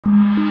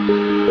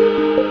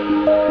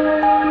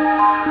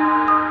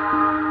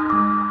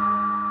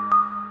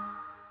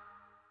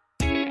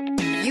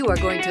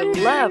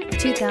love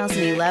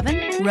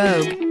 2011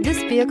 Rogue. This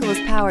vehicle is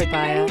powered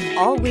by a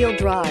all-wheel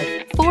drive,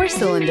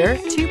 4-cylinder,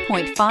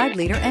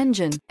 2.5-liter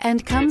engine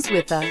and comes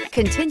with a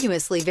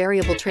continuously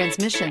variable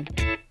transmission.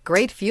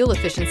 Great fuel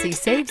efficiency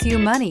saves you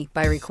money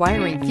by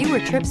requiring fewer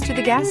trips to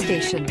the gas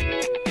station.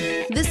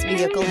 This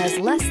vehicle has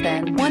less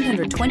than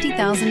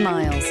 120,000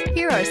 miles.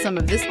 Here are some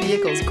of this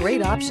vehicle's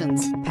great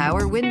options: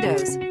 power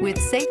windows with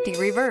safety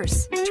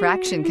reverse,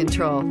 traction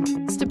control,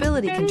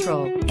 stability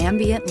control,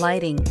 ambient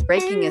lighting,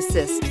 braking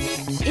assist.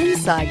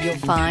 Inside you'll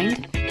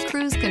find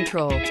cruise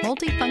control,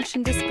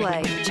 multifunction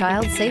display,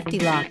 child safety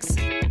locks,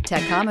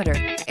 tachometer,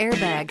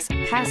 airbags,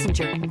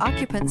 passenger,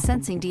 occupant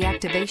sensing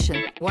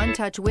deactivation,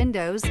 one-touch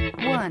windows,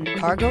 one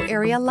cargo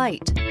area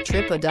light,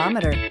 trip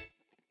odometer.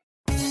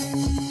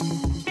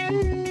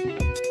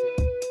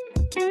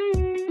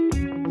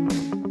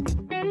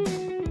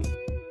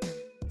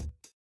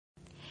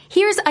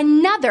 Here's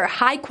another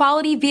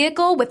high-quality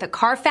vehicle with a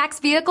Carfax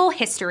Vehicle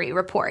History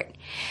Report.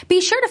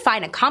 Be sure to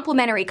find a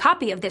complimentary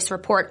copy of this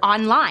report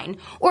online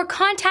or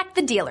contact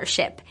the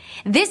dealership.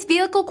 This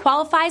vehicle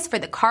qualifies for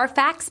the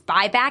Carfax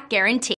Buyback Guarantee.